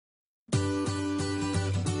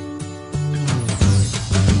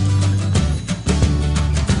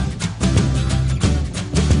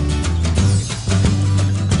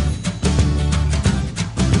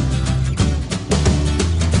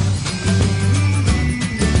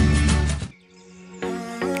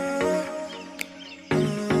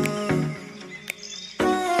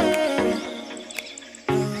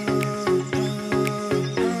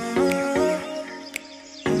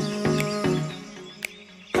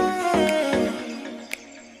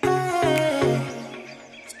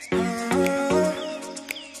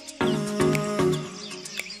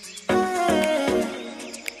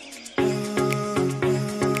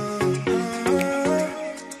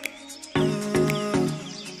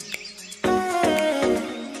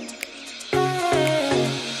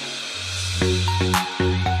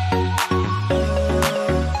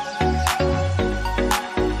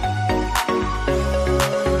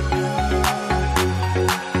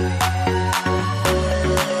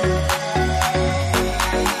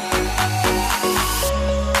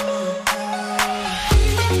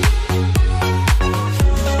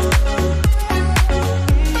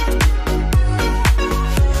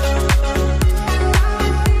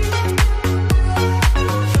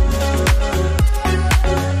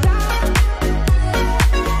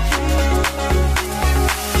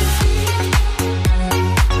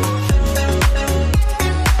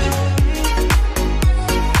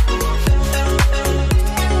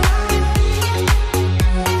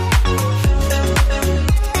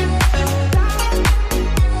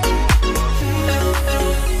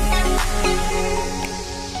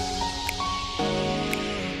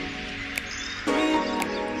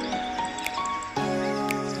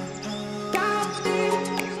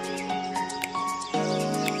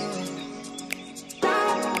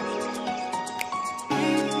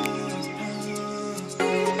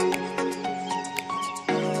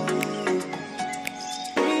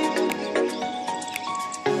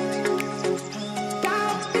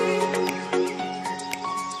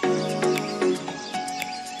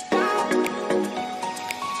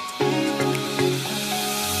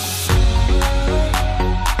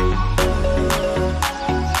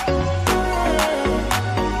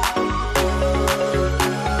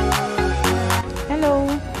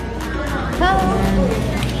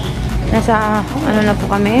Nasa, ano na po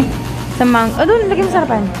kami? Sa mango. Oh, doon, lagi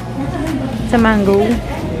masarapan. Sa mango.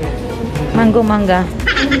 Mango, mangga.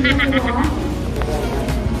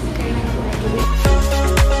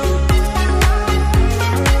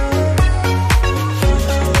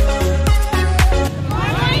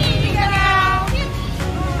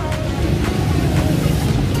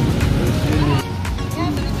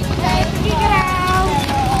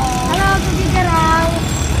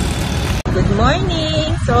 Good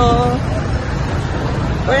morning! So,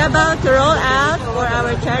 we're about to roll out for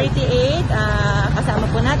our charity aid. Kasama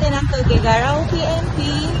po natin ang Tuguegarao PNP.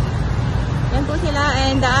 Yan po sila.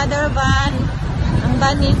 And the other van, ang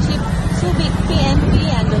van ni Chief Subic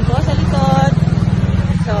PNP. Andun po sa likod.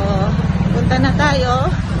 So, punta na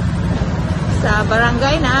tayo sa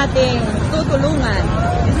barangay na ating tutulungan.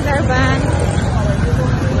 This is our van.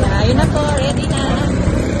 Yeah, yun na po. Ready na.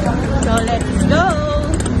 So, let's go!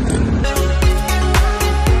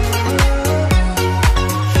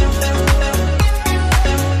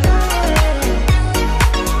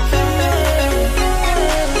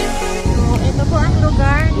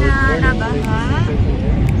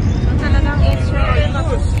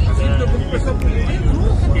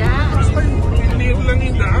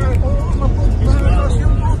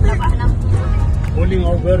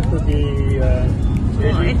 Over to the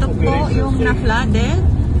ito po yung na-flooded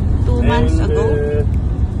 2 months ago.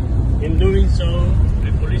 In doing so,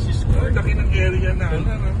 the police is composed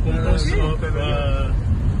of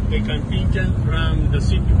a contingent from the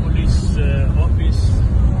city police office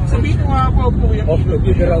of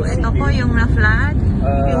Tuguegarao City. Ito po yung na-flood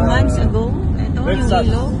 2 months ago. Ito yung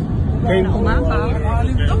ilog na umapaw.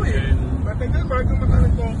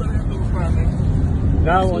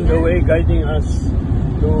 Now on the way, guiding us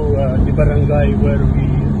to the barangay where we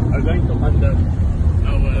are going to conduct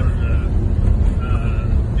our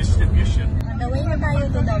distribution. On the way na tayo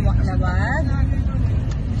to the Lawag.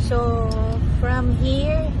 So, from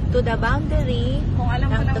here to the boundary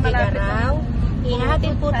ng Tuguegarao,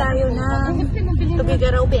 ihahatid po tayo ng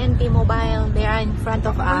Tuguegarao PNP Mobile. They are in front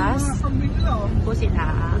of us. Po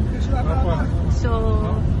sila. So,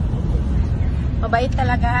 mabait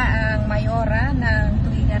talaga ang mayora ng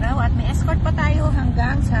Tuguegarao at may escort pa tayo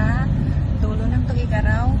hanggang sa dulo ng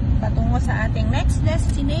Tuguegarao patungo sa ating next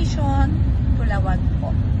destination, Tulawag po.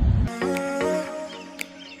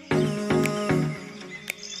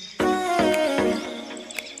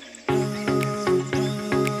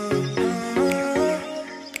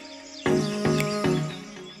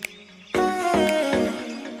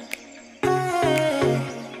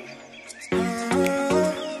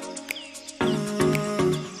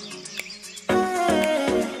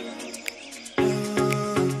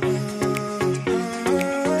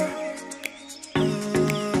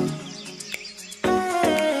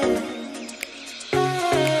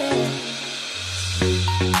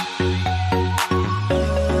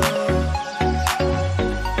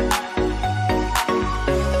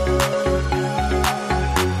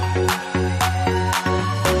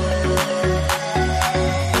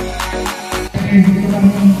 Hindi ko lang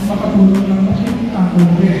makatulong lang kasi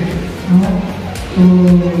takulog no? So,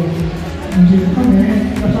 nandito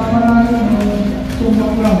kami, kasama namin ang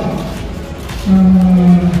Zumba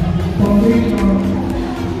foundation.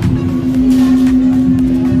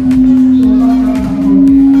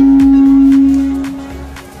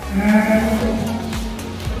 And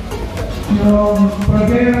yung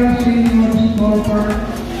Pradera Seniors Golfers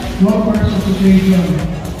Association.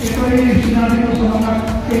 Ito ay sinabi ko sa mga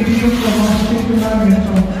kaibigan ko, mga sasito namin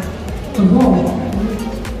sa golf.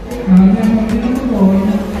 Yan ang dito ko.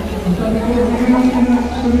 Sabi ko, hindi lang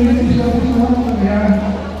community service na ako kaya.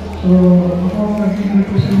 So, ako naging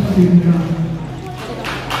representative na.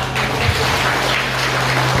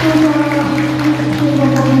 So, mga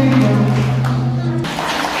pamilya,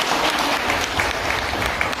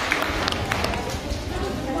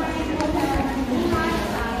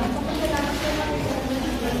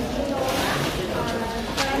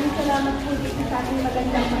 salamat po dito sa ating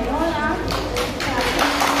magandang mayora.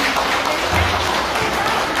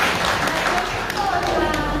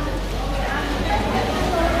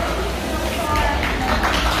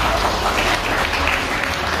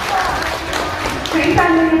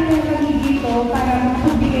 Naisama na po kami dito para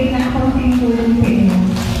magbigay ng konting tulong sa inyo.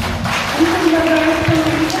 Ang pagbabalas po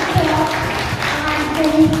dito po ang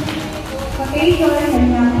ating vacation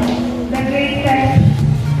na the greatest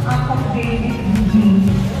act of giving.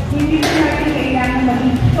 Hindi po natin kailangan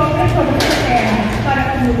maging sobra-sobra sa pera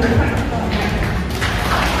para tumulong sa kasama.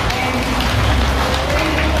 And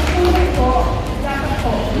pagtulong po, dapat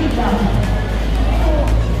po, freedom. So,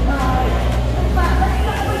 basta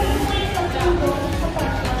po yung pagtulong sa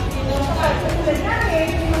pagtulong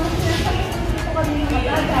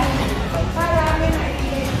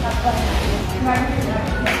Thank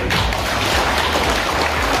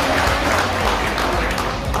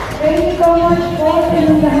you so much po sa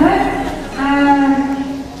inyong lahat.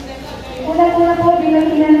 Una-una po,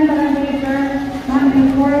 bilang ina ng barangay sir, Ma'am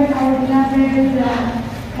Report, our beloved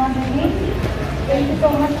Ma'am Lee. Thank you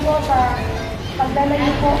so much po sa pagdala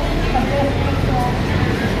niyo po sa Facebook po.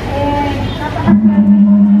 And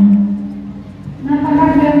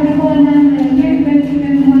napakaganda po ng year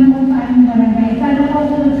 2021 po sa aming barangay. Sana po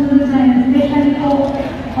sunod-sunod na, especially po,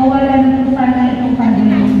 kawalan po sana itong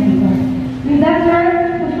pandemic dito. With that, sir,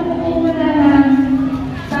 gusto ko po muna na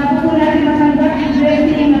bago po natin matanggap yung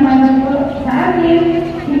blessing na para po sa atin,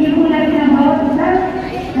 hindi po natin ang bawat isa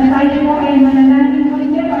na tayo po ay manalangin po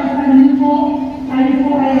niya para sa namin po, tayo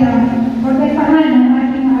po ay protektahan ng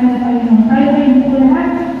ating mahal na Panginoon. Tayo ay hindi po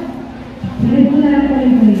lahat, hindi po na lang po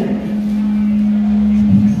yung prayer.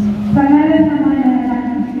 Pangalan naman ng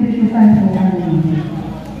ating Espiritu Santo,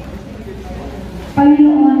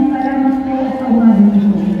 Panginoon, salamat po sa umaga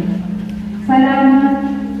nito. Salamat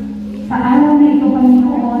sa araw na ito,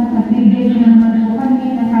 Panginoon, at bigyan niyo naman po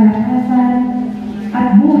kami ng kalakasan at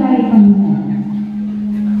buhay, Panginoon.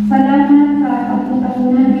 Salamat sa pagpunta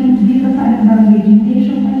po namin dito sa Barangay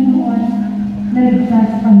Gymnasium, Panginoon, na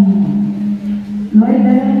ligtas, Panginoon. Lord,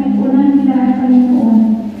 dalangin po namin lahat, Panginoon,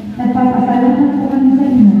 nagpapasalamat po kami sa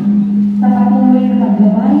inyo sa patuloy na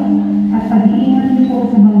paggabay at pag-iingat niyo po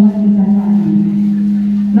sa bawat isa sa amin.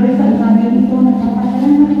 Lord, sa umaga ito,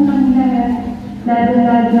 nagpapasalamat po kami lahat,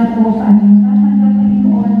 lalo-lalo na po sa aming tatanggap,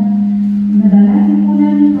 Panginoon. Nadalangin po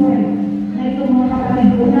namin, Lord, na itong mga kapatid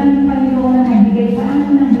po namin, Panginoon, na nagbigay sa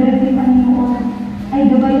amin ng blessing, Panginoon, ay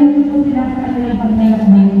gabayan niyo po sila sa kanilang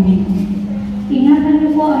paglalakbay dito. Ingatan niyo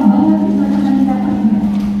po ang bawat isa sa kanila,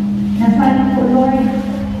 Panginoon. Na sana po, Lord,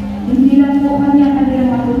 hindi lang po kami ang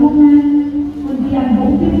kanilang matulungan, kundi ang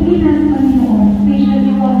buong Pilipinas, Panginoon,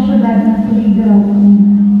 especially po ang syudad ng Tuguegarao, Panginoon.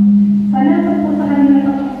 Salamat po sa kanilang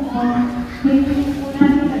Panginoon.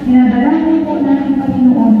 Dinadalangin po natin,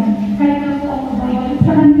 Panginoon, kahit na po ang mabawal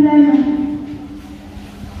sa kanila ng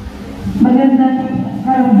magandang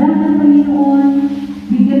karamdaman, Panginoon.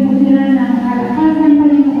 Bigyan po sila ng kalakasan,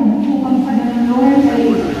 Panginoon, upang sa ganang Lord ay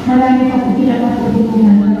marami pa po sila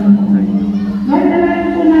matutulungan, Panginoon. Lord,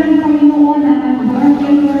 dalangin po natin, Panginoon, ang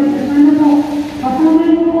barangay, Lord, sana po,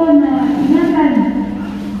 patuloy po na ingatan.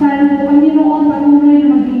 Sana po, Panginoon, patuloy na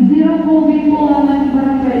maging zero COVID po ang ating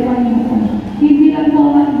barangay, Panginoon. Hindi lang po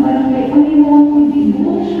ang ating barangay, Panginoon, kundi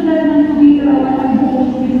buong syudad ng Tuguegarao at ang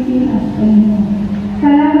buong Pilipinas, Panginoon.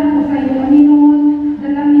 Salamat po sa iyo, Panginoon.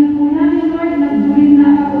 Dalangin po namin, Lord, nagdurin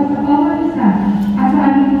na ako sa bawat isa. At sa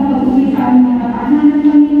amin po pag-uwi sa aming mga kaanan,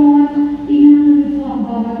 Panginoon, ingatan po ang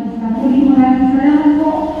bawat isa. Muli maraming salamat po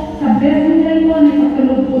sa blessing na ito na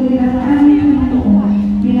ipagkalog po nila sa amin, Panginoon.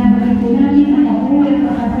 Binabalik po namin ang mabuhay at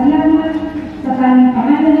pasasalamat sa tanging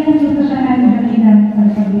pangalan ng Jesus na siya namin nakilang sa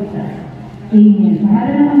pagkabita. Amen.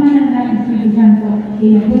 Mahala ng Ama ng Anak ng Espiritu Santo.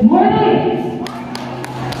 Amen. Good morning!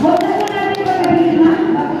 Huwag na po natin pagkabihin, ha?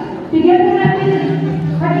 Bigyan po natin,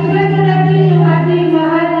 pakinggan po natin yung ating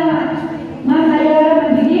mahal na Ma'am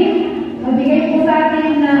Ayora magbigay po sa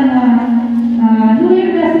atin ng New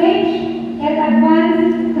Year message at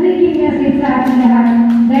advance drinking message sa ating lahat.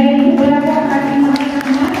 Dahil wala po ang ating mahal na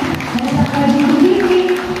Ama, na sa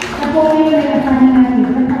pag-ibig, na po ngayon ay kasama natin.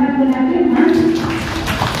 Pagkakan po natin, ha?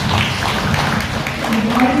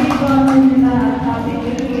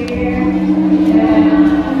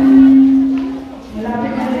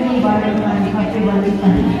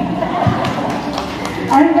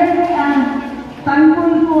 I'm very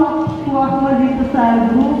thankful po ako dito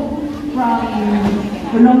sa group from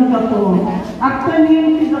Olongapo.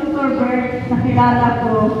 Actually, si Dr. Bert, nakilala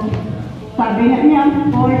ko, sabi na niya,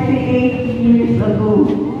 48 years ago.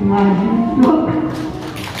 Imagine.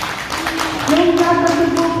 Yung sabi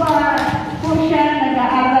ko pa po siya,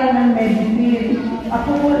 nag-aaral ng medicine. Ako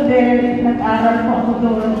po din, nag-aaral po ako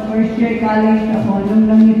doon, first year college ako, nung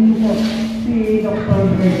namit ko si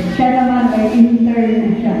Dr. Bert. Siya naman ay intern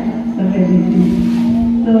na siya sa medicine.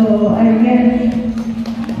 So, I guess,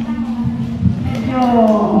 medyo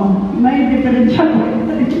may diferensya po.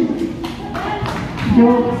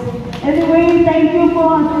 Jokes. Anyway, thank you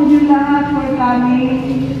po sa inyo lahat for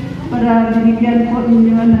coming para binigyan po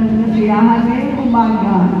ninyo ng nasiyahan ngayong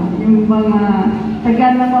umaga yung mga taga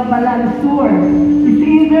na Mabalan Sur. It's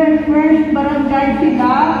either first barangay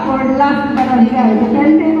sila or last barangay.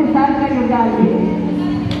 Depende kung saan kayo galing.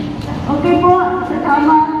 Okay po,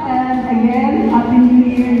 salamat and again, Happy New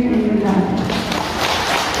Year to you lahat.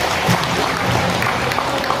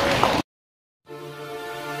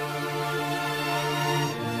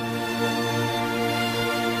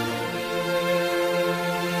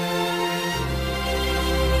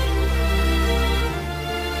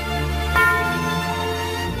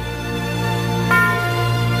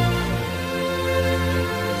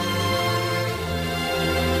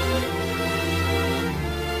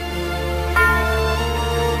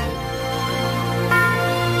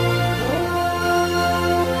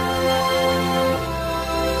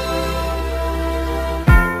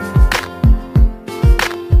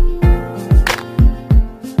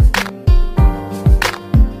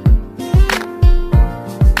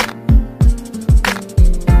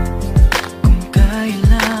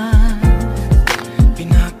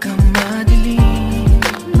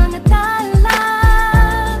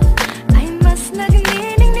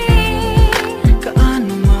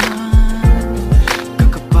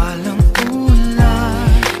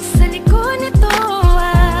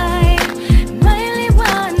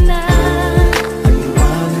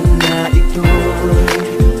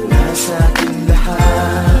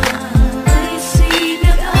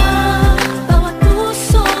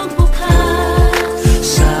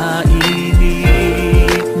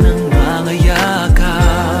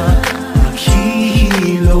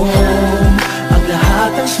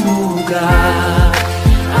 atas muka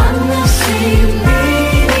ang nasilbi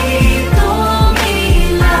itong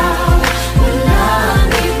ilaw.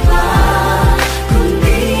 Walang iba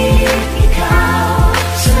kundi ikaw.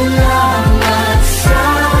 Salamat sa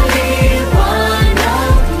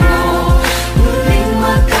liwanag mo, muling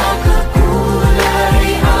magkakakulay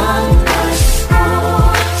ang Pasko.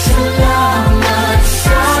 Salamat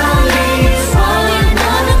sa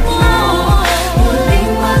liwanag mo,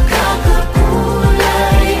 muling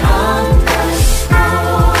magkakakulay ang Pasko.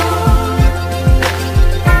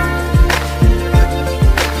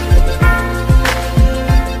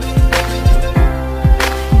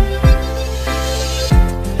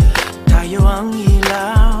 Tayo ang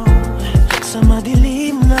ilaw sa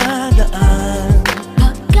madilim na daan.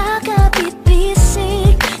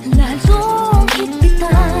 Pagkakabit-bisik, lalong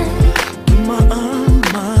higpitan. Dumaan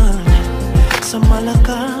man sa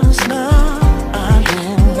malakas na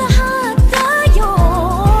alon. Lahat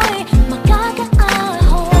tayo'y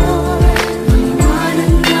magkakaahon.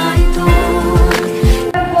 Paliwanag na ito.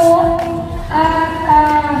 po at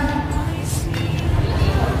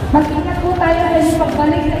mag-ingat po tayo sa inyong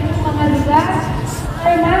pagbalik sa inyong mga lugar.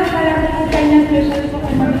 Sir, ma'am, marami po kanyang special po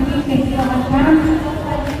kay magiging thank you so much, ma'am.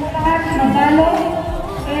 Lahat, magalo,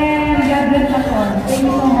 and God bless us all. Thank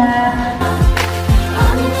you so much.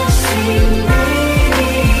 Ang nasilbi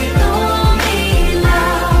itong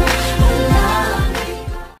ilaw. Walang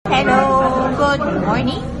Hello, good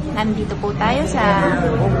morning. Nandito po tayo sa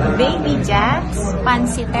Baby Jack's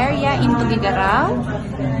Pansiteria in Tuguegarao.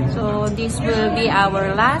 So this will be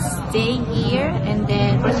our last day here, and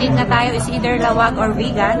then proceed na tayo is either lawag or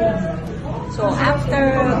vegan. So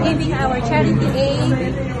after giving our charity aid,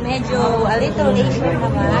 medyo a little leisure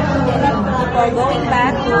naman before going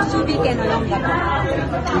back to Subic and Olongapo.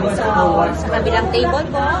 So sa kabilang table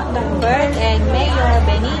po, Dr. Bert and Mayor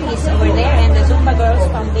Benin is over there, and the Zumba Girls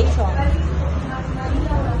Foundation.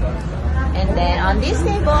 And then on this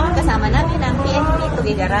table, kasama namin ang PNP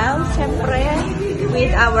Tuguegarao, syempre, with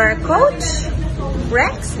our coach,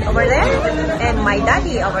 Rex, over there, and my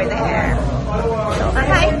daddy over there. So,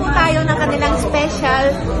 kakain po tayo ng kanilang special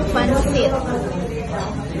pancit.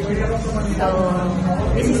 So,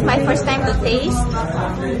 this is my first time to taste,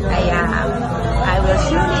 kaya I will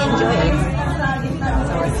surely enjoy it.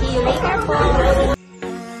 So, see you later po!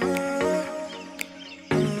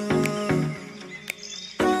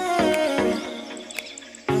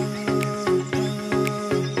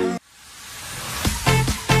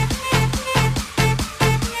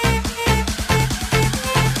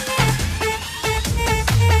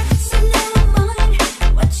 So never mind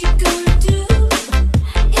what you gonna do.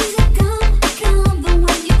 Is it come the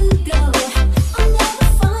way you go? I'll never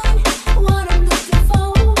find what I'm looking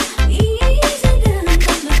for. Easier than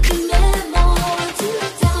I'm looking at more.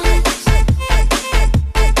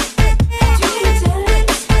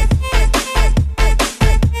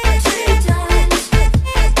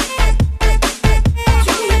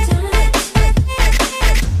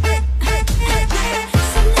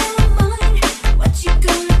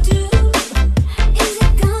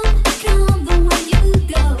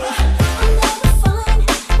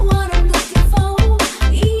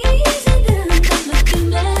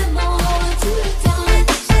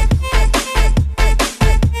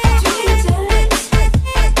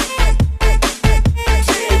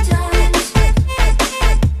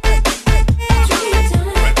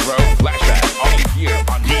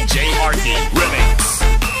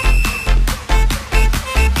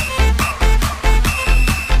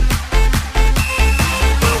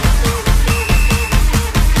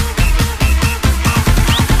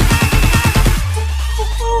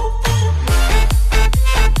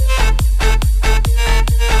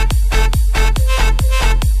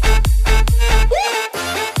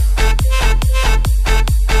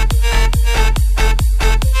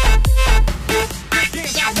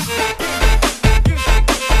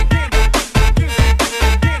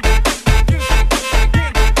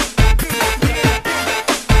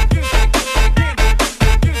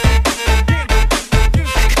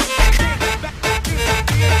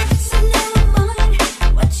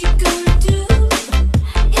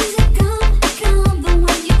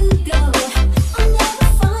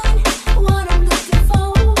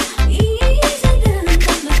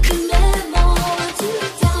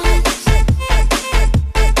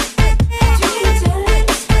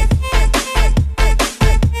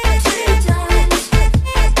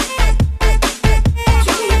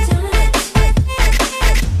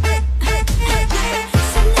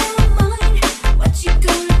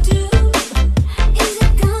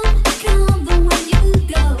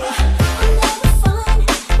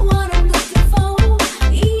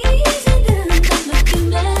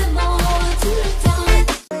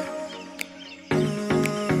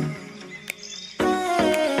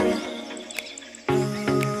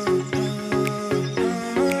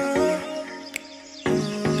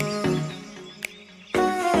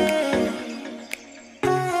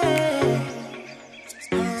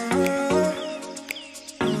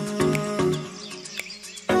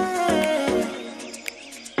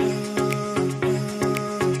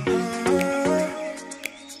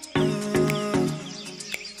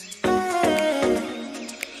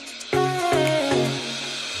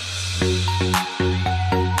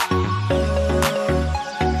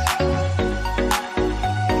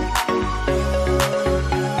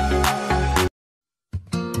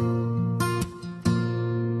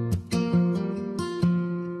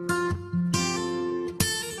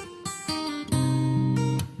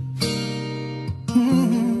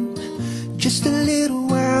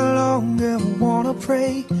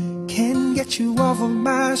 pray can get you off of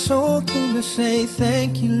my soul. To say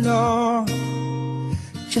thank you, Lord,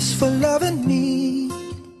 just for loving me.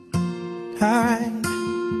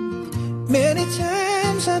 Many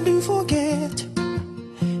times I do forget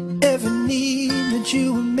every need that you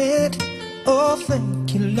have met. Oh,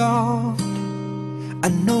 thank you, Lord. I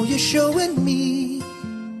know you're showing me.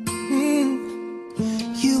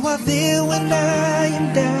 You are there when I am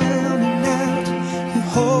down and out.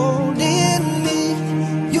 You're holding me.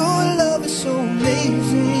 Your love is so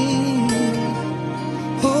amazing.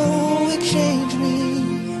 Oh, it changed me.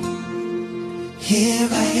 Here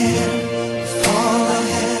I am, with all I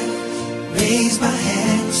have. Raise my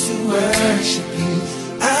hands to worship you.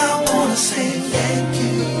 I wanna say thank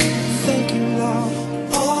you. Thank you, Lord.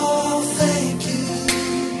 Oh, thank you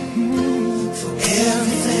for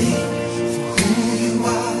everything, for who you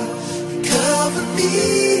are. Cover me,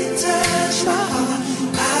 touch my heart.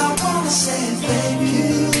 I wanna say thank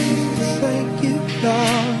you. Thank you,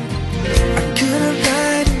 Lord. I could have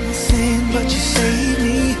died in my sin, but you saved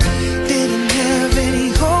me. Didn't have any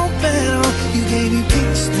hope at all. You gave me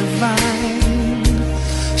peace divine,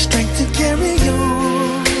 strength to carry on.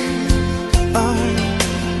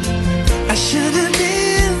 I should have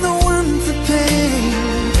been the one to pay,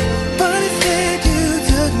 but instead you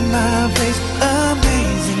took my place.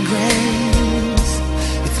 Amazing grace,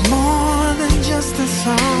 it's more than just a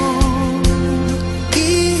song.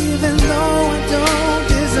 Even though I don't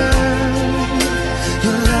deserve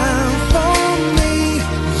your love for me,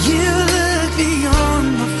 you look beyond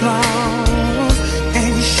my flaws and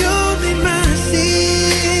you showed me mercy.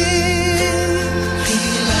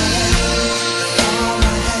 Here I am, all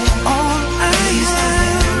I have, all I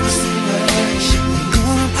have is to worship you.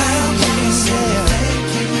 I wanna say thank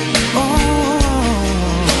you. Oh,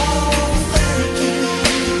 thank you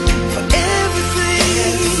for everything,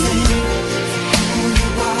 who you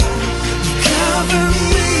are. You cover me,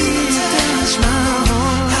 touch my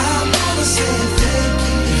heart. I wanna say thank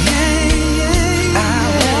you. Yeah. I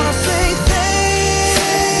wanna say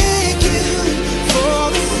thank you for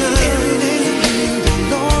the sun.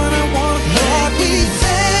 Lord, I wanna thank you.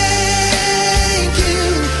 Thank you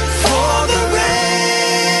for the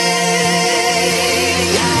rain.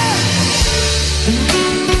 Yeah.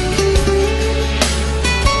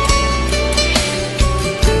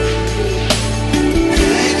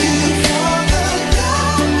 Thank you for the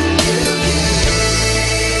love you give.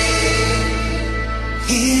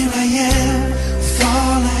 Here I am, with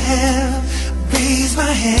all I have. Raise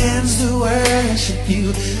my hands to worship you.